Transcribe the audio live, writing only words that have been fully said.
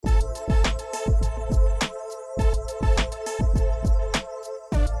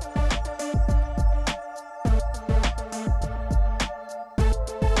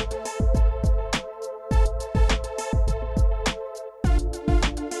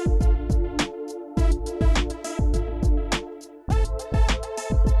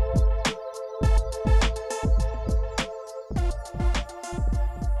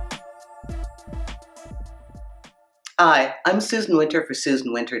Hi, I'm Susan Winter for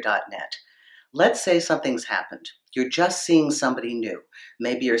SusanWinter.net. Let's say something's happened. You're just seeing somebody new.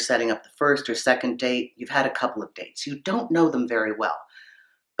 Maybe you're setting up the first or second date. You've had a couple of dates. You don't know them very well,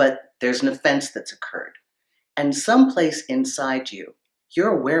 but there's an offense that's occurred. And someplace inside you,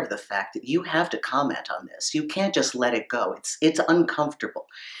 you're aware of the fact that you have to comment on this. You can't just let it go. It's uncomfortable.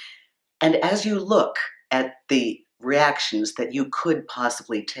 And as you look at the reactions that you could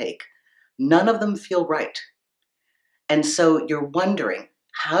possibly take, none of them feel right. And so you're wondering,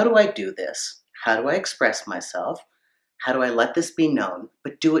 how do I do this? How do I express myself? How do I let this be known,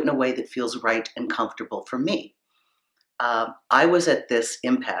 but do it in a way that feels right and comfortable for me? I was at this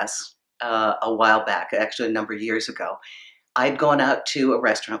impasse a while back, actually a number of years ago. I'd gone out to a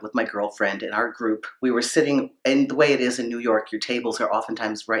restaurant with my girlfriend and our group. We were sitting, and the way it is in New York, your tables are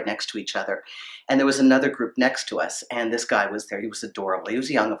oftentimes right next to each other. And there was another group next to us, and this guy was there. He was adorable. He was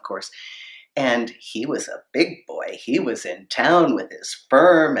young, of course. And he was a big boy. He was in town with his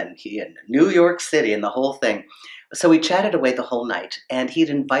firm, and he in New York City and the whole thing. So we chatted away the whole night, and he'd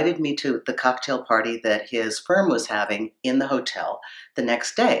invited me to the cocktail party that his firm was having in the hotel the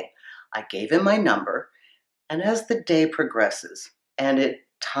next day. I gave him my number, and as the day progresses and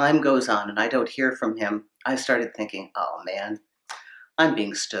time goes on and I don't hear from him, I started thinking, oh man, I'm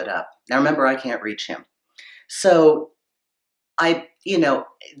being stood up. Now remember, I can't reach him. So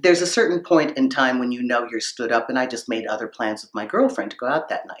there's a certain point in time when you know you're stood up, and I just made other plans with my girlfriend to go out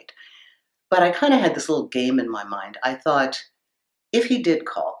that night. But I kind of had this little game in my mind. I thought, if he did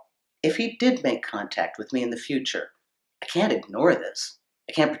call, if he did make contact with me in the future, I can't ignore this.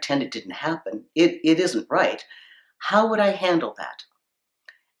 I can't pretend it didn't happen. It isn't right. How would I handle that?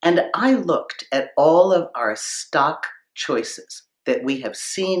 And I looked at all of our stock choices that we have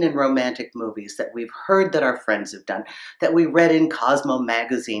seen in romantic movies, that we've heard that our friends have done, that we read in Cosmo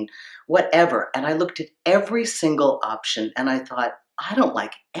magazine, whatever. And I looked at every single option and I thought, I don't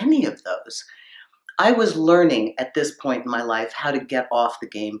like any of those. I was learning at this point in my life how to get off the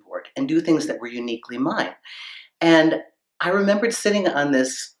game board and do things that were uniquely mine. And I remembered sitting on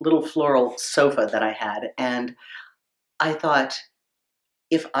this little floral sofa that I had, and I thought,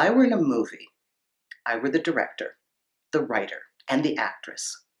 if I were in a movie, I were the director, the writer, and the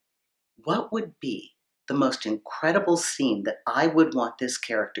actress, what would be the most incredible scene that I would want this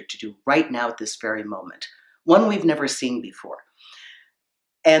character to do right now at this very moment? One we've never seen before.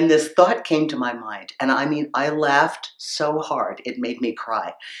 And this thought came to my mind, and I laughed so hard, it made me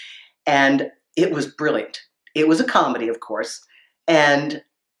cry. And it was brilliant. It was a comedy, of course, and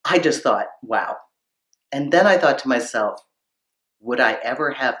I just thought, wow. And then I thought to myself, would I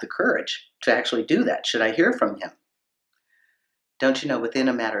ever have the courage to actually do that? Should I hear from him? Don't you know, within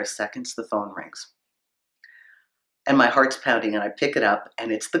a matter of seconds, the phone rings. And my heart's pounding, and I pick it up,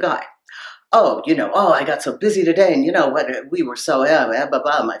 and it's the guy. Oh, I got so busy today, and what, we were so, blah,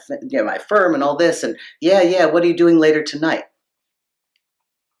 blah, my firm and all this, and what are you doing later tonight?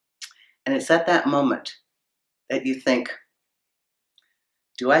 And it's at that moment that you think,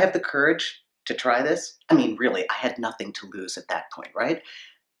 do I have the courage to try this? I mean, really, I had nothing to lose at that point, right?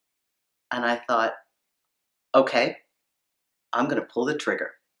 And I thought, okay, I'm going to pull the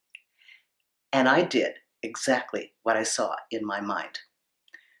trigger. And I did exactly what I saw in my mind.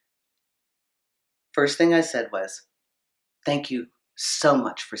 First thing I said was, thank you so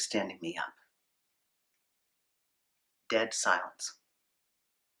much for standing me up. Dead silence.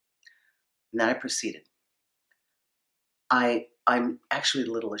 And then I proceeded. I'm actually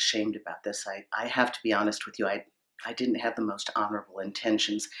a little ashamed about this. I have to be honest with you. I didn't have the most honorable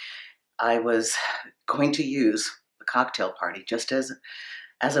intentions. I was going to use the cocktail party just as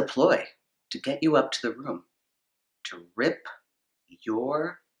a ploy to get you up to the room, to rip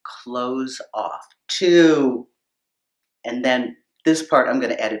your clothes off, and then this part I'm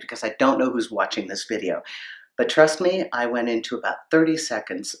going to edit because I don't know who's watching this video. But trust me, I went into about 30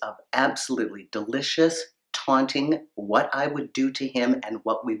 seconds of absolutely delicious taunting what I would do to him and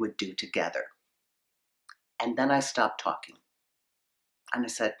what we would do together. And then I stopped talking. And I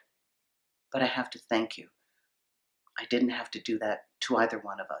said, but I have to thank you. I didn't have to do that to either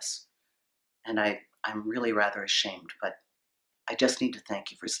one of us. And I'm really rather ashamed, but I just need to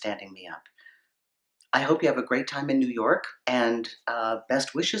thank you for standing me up. I hope you have a great time in New York, and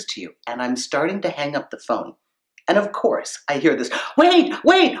best wishes to you. And I'm starting to hang up the phone. And of course, I hear this, wait.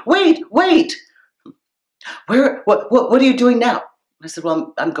 What are you doing now? I said,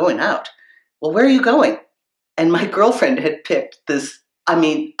 well, I'm going out. Well, where are you going? And my girlfriend had picked this,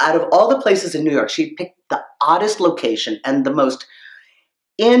 out of all the places in New York, she picked the oddest location and the most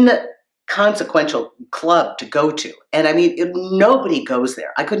inconsequential club to go to. And nobody goes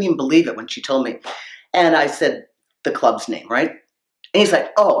there. I couldn't even believe it when she told me. And I said, the club's name, right? And he's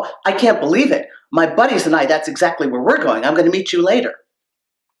like, oh, I can't believe it. My buddies and I, that's exactly where we're going. I'm going to meet you later.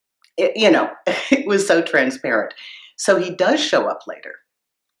 It was so transparent. So he does show up later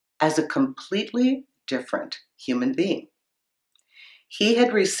as a completely different human being. He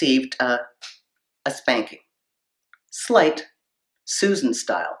had received a spanking, slight, Susan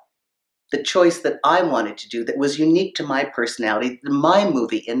style, the choice that I wanted to do that was unique to my personality, my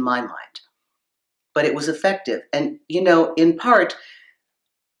movie in my mind. But it was effective. And, in part,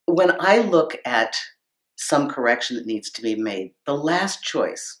 when I look at some correction that needs to be made, the last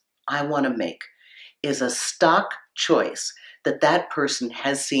choice I want to make is a stock choice that person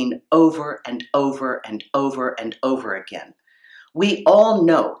has seen over and over and over and over again. We all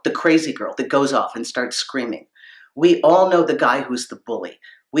know the crazy girl that goes off and starts screaming. We all know the guy who's the bully.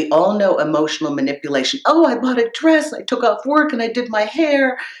 We all know emotional manipulation. Oh, I bought a dress, I took off work and I did my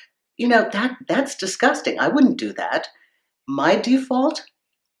hair. That's disgusting. I wouldn't do that. My default,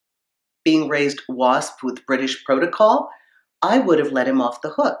 being raised WASP with British protocol, I would have let him off the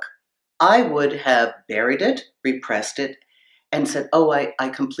hook. I would have buried it, repressed it, and said, oh, I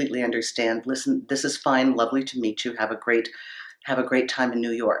completely understand. Listen, this is fine. Lovely to meet you. Have a great time in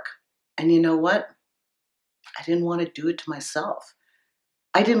New York. And you know what? I didn't want to do it to myself.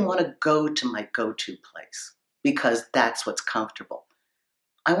 I didn't want to go to my go-to place because that's what's comfortable.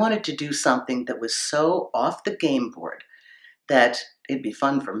 I wanted to do something that was so off the game board that it'd be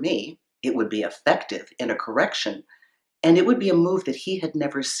fun for me, it would be effective in a correction, and it would be a move that he had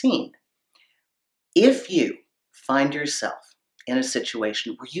never seen. If you find yourself in a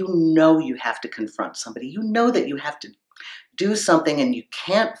situation where you have to confront somebody, you know that you have to do something and you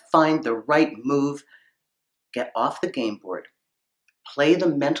can't find the right move, get off the game board. Play the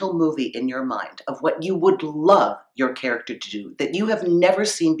mental movie in your mind of what you would love your character to do that you have never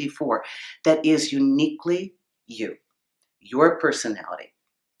seen before, that is uniquely you, your personality,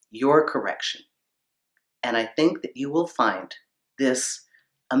 your correction. And I think that you will find this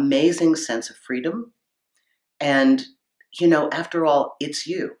amazing sense of freedom. And, after all, it's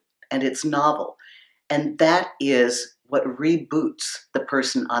you and it's novel. And that is what reboots the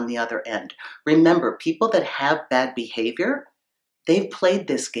person on the other end. Remember, people that have bad behavior, they've played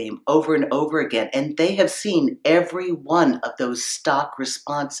this game over and over again, and they have seen every one of those stock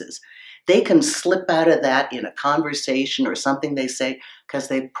responses. They can slip out of that in a conversation or something they say because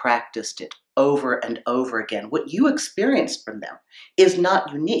they've practiced it over and over again. What you experienced from them is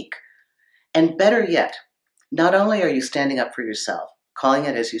not unique. And better yet, not only are you standing up for yourself, calling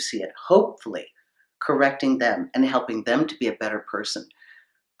it as you see it, hopefully correcting them and helping them to be a better person,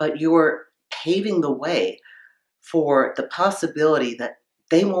 but you're paving the way for the possibility that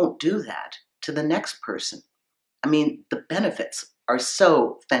they won't do that to the next person. I mean, the benefits are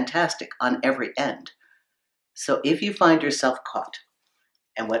so fantastic on every end. So if you find yourself caught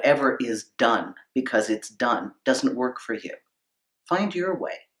and whatever is done because it's done doesn't work for you, find your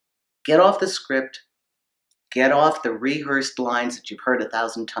way. Get off the script. Get off the rehearsed lines that you've heard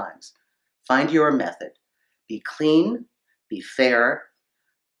 1,000 times. Find your method. Be clean, be fair,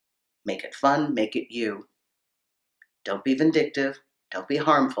 make it fun, make it you. Don't be vindictive, don't be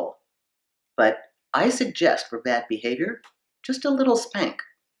harmful. But I suggest for bad behavior, just a little spank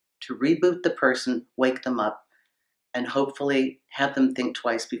to reboot the person, wake them up, and hopefully have them think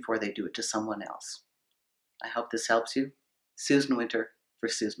twice before they do it to someone else. I hope this helps you. Susan Winter for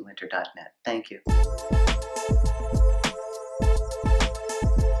SusanWinter.net. Thank you.